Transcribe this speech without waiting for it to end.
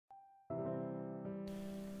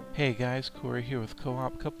Hey guys, Corey here with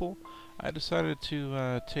Co-op Couple. I decided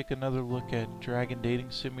to take another look at Dragon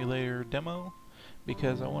Dating Simulator demo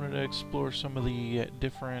because I wanted to explore some of the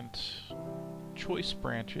different choice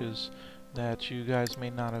branches that you guys may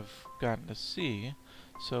not have gotten to see.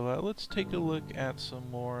 So let's take a look at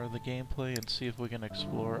some more of the gameplay and see if we can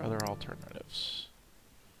explore other alternatives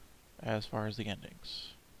as far as the endings.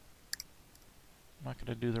 I'm not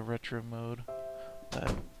going to do the retro mode,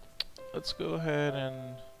 but let's go ahead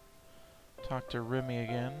and talk to Remy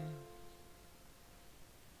again.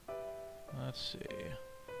 Let's see.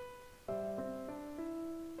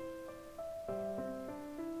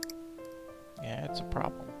 Yeah, it's a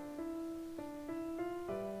problem.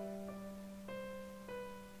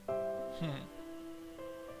 Hmm.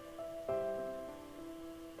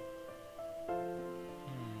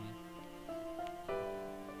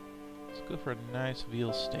 Let's go for a nice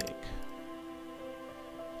veal steak.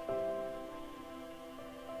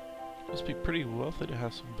 Must be pretty wealthy to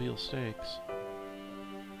have some veal steaks.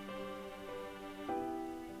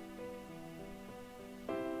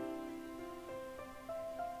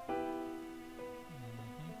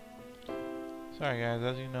 Sorry guys,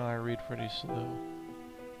 as you know I read pretty slow.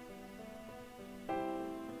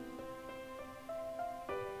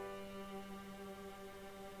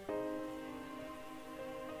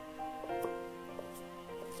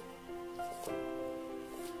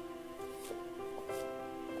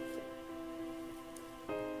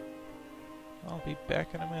 I'll be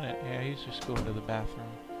back in a minute. Yeah, he's just going to the bathroom.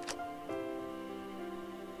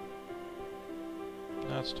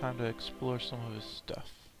 Now it's time to explore some of his stuff.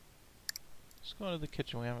 Let's go into the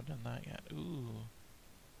kitchen, we haven't done that yet. Ooh.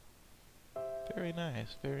 Very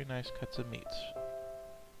nice cuts of meats.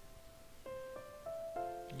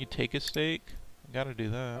 You take a steak? You gotta do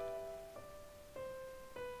that.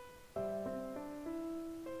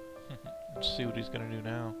 Let's see what he's gonna do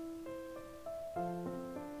now.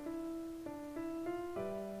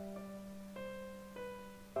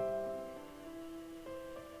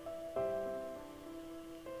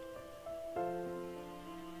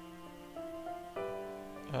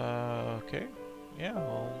 Okay. Yeah,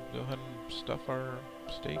 we'll go ahead and stuff our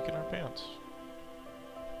steak in our pants.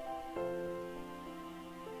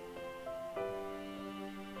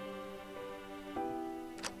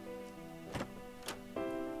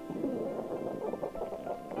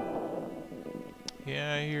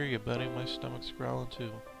 Yeah, I hear you, buddy. My stomach's growling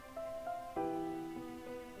too.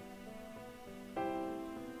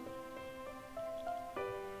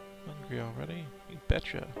 Hungry already? You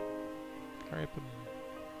betcha. Hurry up and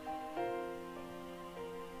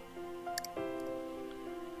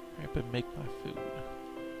make my food.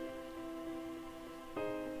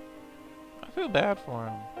 I feel bad for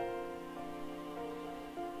him.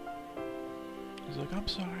 He's like, I'm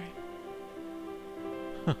sorry.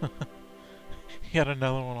 He had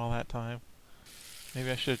another one all that time. Maybe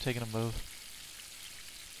I should have taken them both.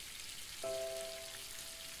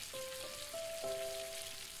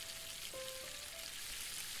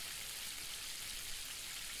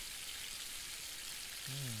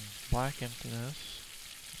 Black emptiness.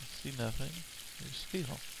 I see nothing. There's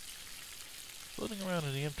steel. Floating around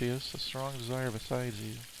in the emptiness, a strong desire besides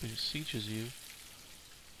you, beseeches you.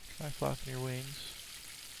 Try flapping your wings.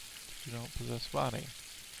 You don't possess body.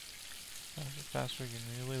 Faster,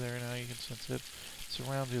 you're nearly there now, you can sense it. It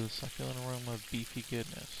surrounds you, the succulent aroma of beefy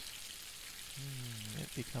goodness.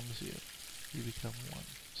 It becomes you. You become one,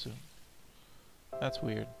 soon. That's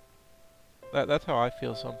weird. That's how I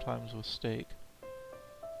feel sometimes with steak.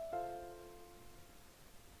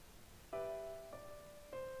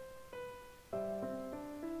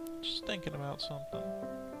 Just thinking about something.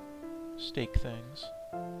 Steak things.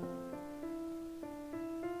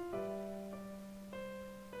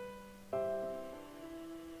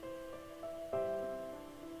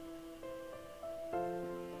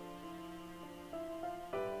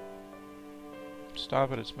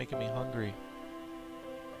 Stop it, it's making me hungry.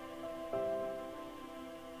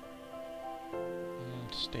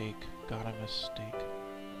 Steak. God, I miss steak.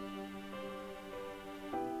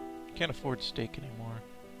 Can't afford steak anymore.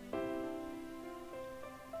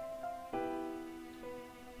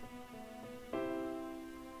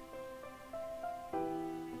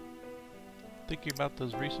 Thinking about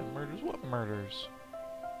those recent murders. What murders?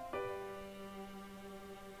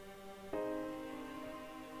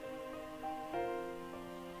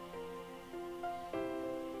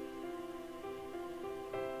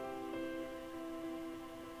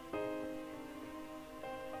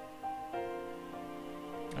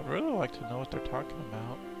 I'd really like to know what they're talking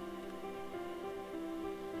about.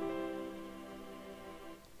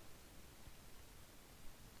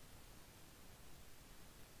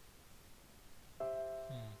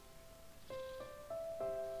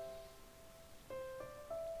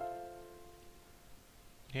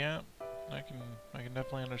 Yeah, I can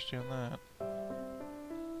definitely understand that.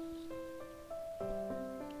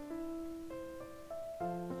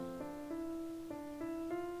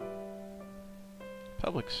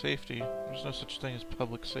 Public safety? There's no such thing as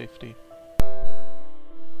public safety.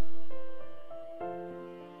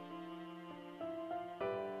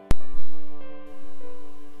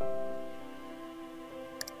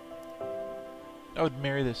 I would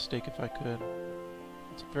marry this steak if I could.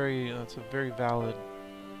 That's a very valid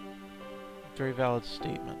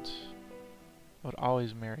statement. I would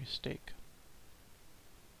always marry steak.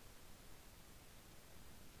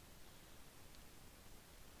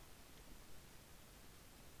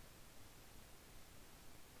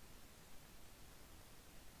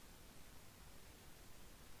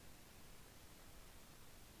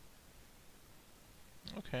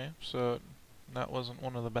 Okay, so that wasn't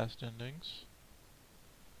one of the best endings.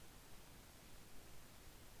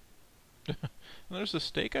 There's the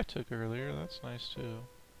steak I took earlier, that's nice too.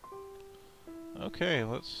 Okay,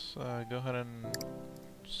 let's go ahead and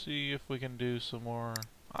see if we can do some more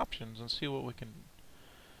options and see what we can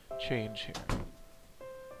change here.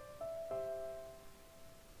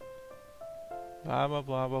 Blah blah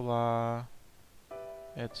blah blah blah.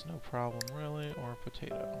 It's no problem really, or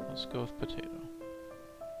potato. Let's go with potato.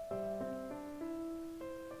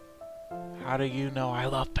 How do you know I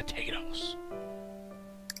love potatoes?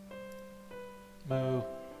 Moo.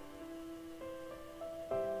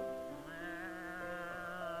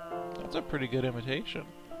 That's a pretty good imitation.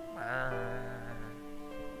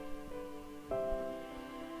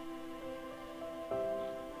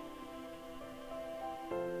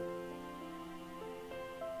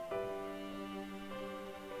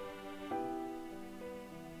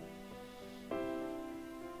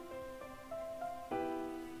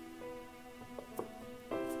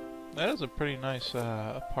 That is a pretty nice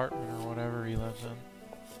apartment or whatever he lives in.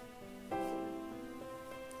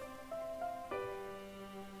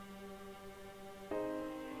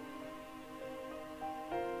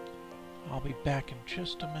 I'll be back in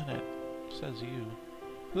just a minute, says you.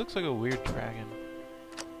 He looks like a weird dragon.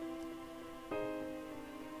 I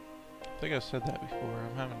think I said that before.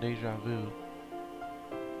 I'm having deja vu.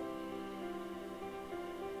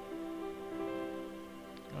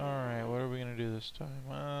 Alright, what are we gonna do this time?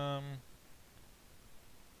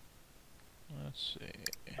 Let's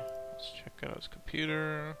see. Let's check out his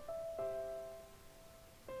computer.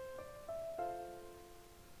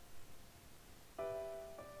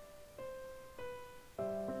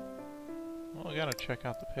 Well, I gotta check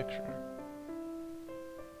out the picture.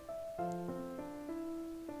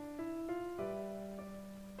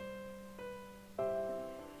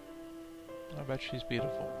 I bet she's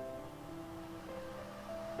beautiful.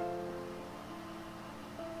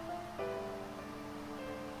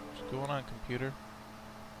 What's going on, computer?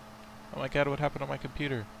 Oh my god, what happened to my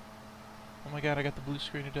computer? Oh my god, I got the blue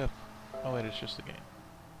screen of death. Oh wait, it's just the game.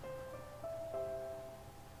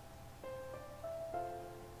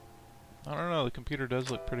 I don't know, the computer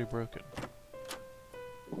does look pretty broken.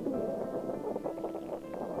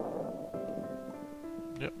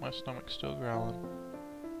 Yep, my stomach's still growling.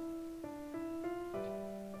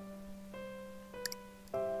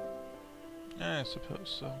 I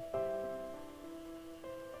suppose so.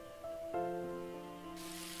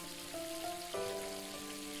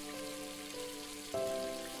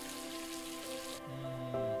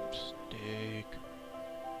 Steak.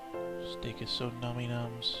 Steak is so nummy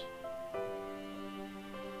nums.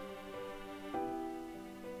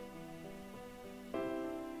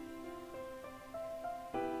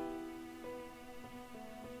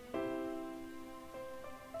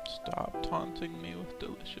 Stop taunting me with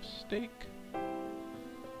delicious steak.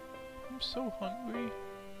 I'm so hungry.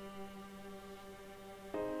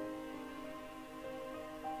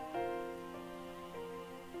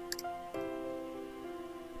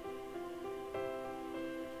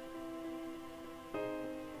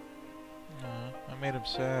 I made him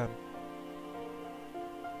sad.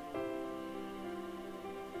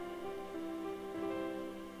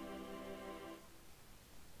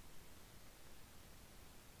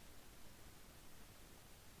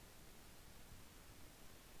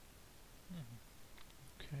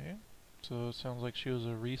 Okay, so it sounds like she was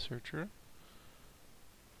a researcher.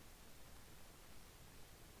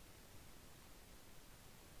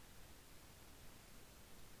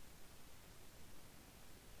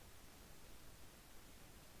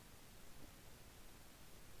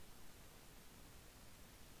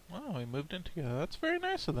 Oh, we moved in together. That's very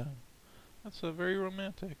nice of them. That's very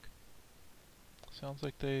romantic. Sounds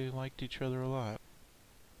like they liked each other a lot.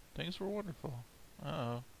 Things were wonderful.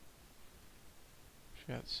 Uh-oh.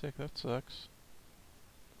 She got sick. That sucks.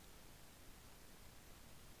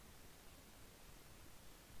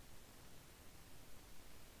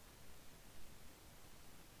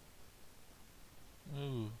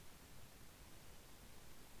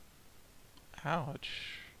 Ouch.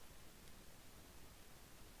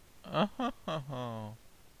 Oh.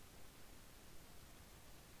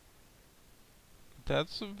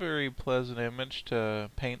 That's a very pleasant image to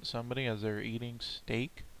paint somebody as they're eating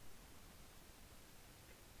steak.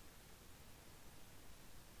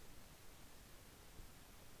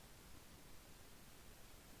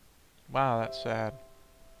 Wow, that's sad.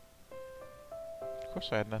 Of course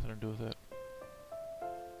I had nothing to do with it.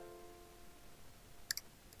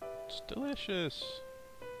 It's delicious.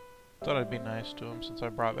 Thought I'd be nice to him since I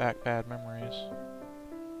brought back bad memories.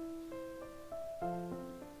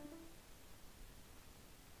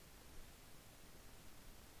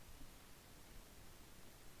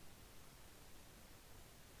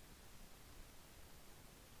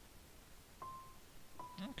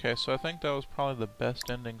 Okay, so I think that was probably the best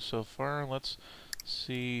ending so far. Let's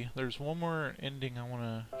see. There's one more ending I want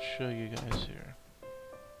to show you guys here.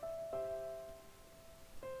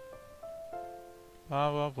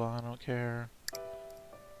 Blah blah blah, I don't care.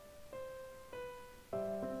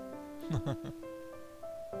 I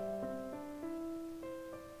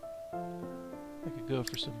could go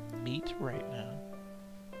for some meat right now.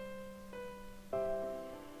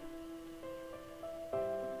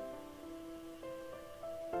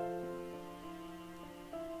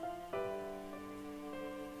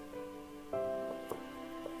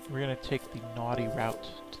 We're gonna take the naughty route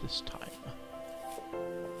this time.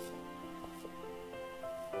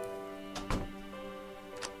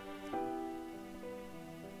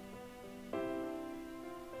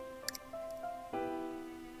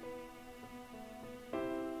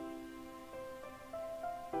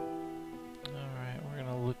 Alright, we're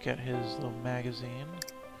gonna look at his little magazine.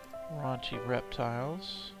 Raunchy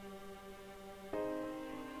Reptiles.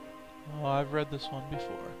 Oh, I've read this one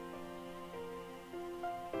before.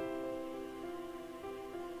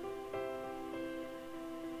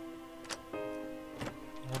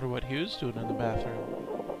 I wonder what he was doing in the bathroom.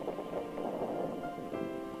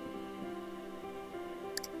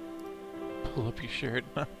 Pull up your shirt.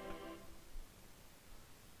 This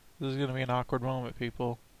is gonna be an awkward moment,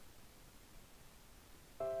 people.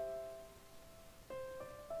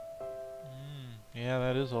 Yeah,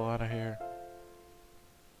 that is a lot of hair.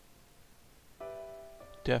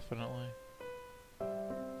 Definitely.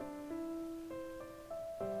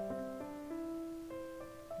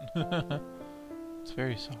 It's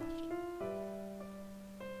very soft.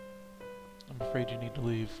 I'm afraid you need to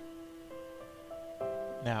leave.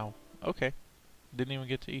 Now. Okay. Didn't even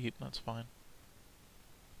get to eat. That's fine.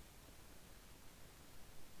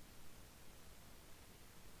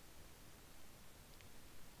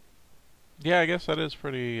 Yeah, I guess that is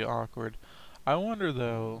pretty awkward. I wonder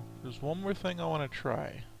though, there's one more thing I want to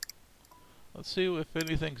try. Let's see if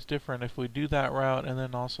anything's different if we do that route and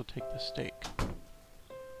then also take the steak.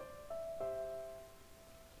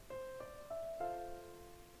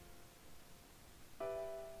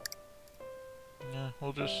 Yeah,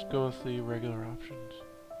 we'll just go with the regular options.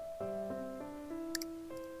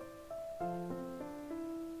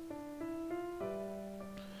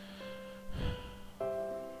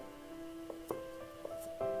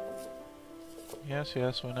 Yes,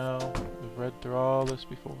 yes, we know. We've read through all this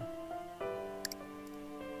before.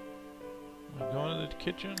 We're going to the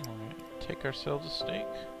kitchen. We're going to take ourselves a steak.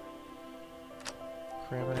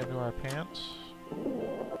 Cram it into our pants.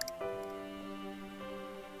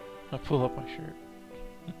 I'll pull up my shirt.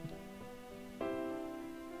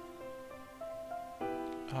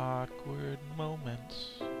 Awkward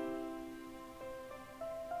moments.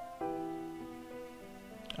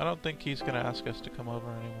 I don't think he's going to ask us to come over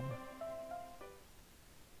anymore.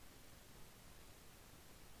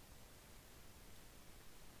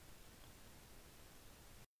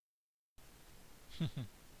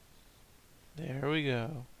 There we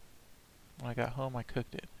go. When I got home, I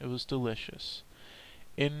cooked it. It was delicious.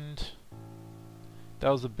 And that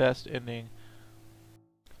was the best ending.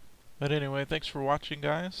 But anyway, thanks for watching,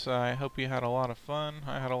 guys. I hope you had a lot of fun.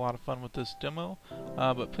 I had a lot of fun with this demo.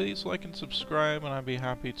 But please like and subscribe, and I'd be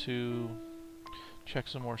happy to check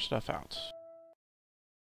some more stuff out.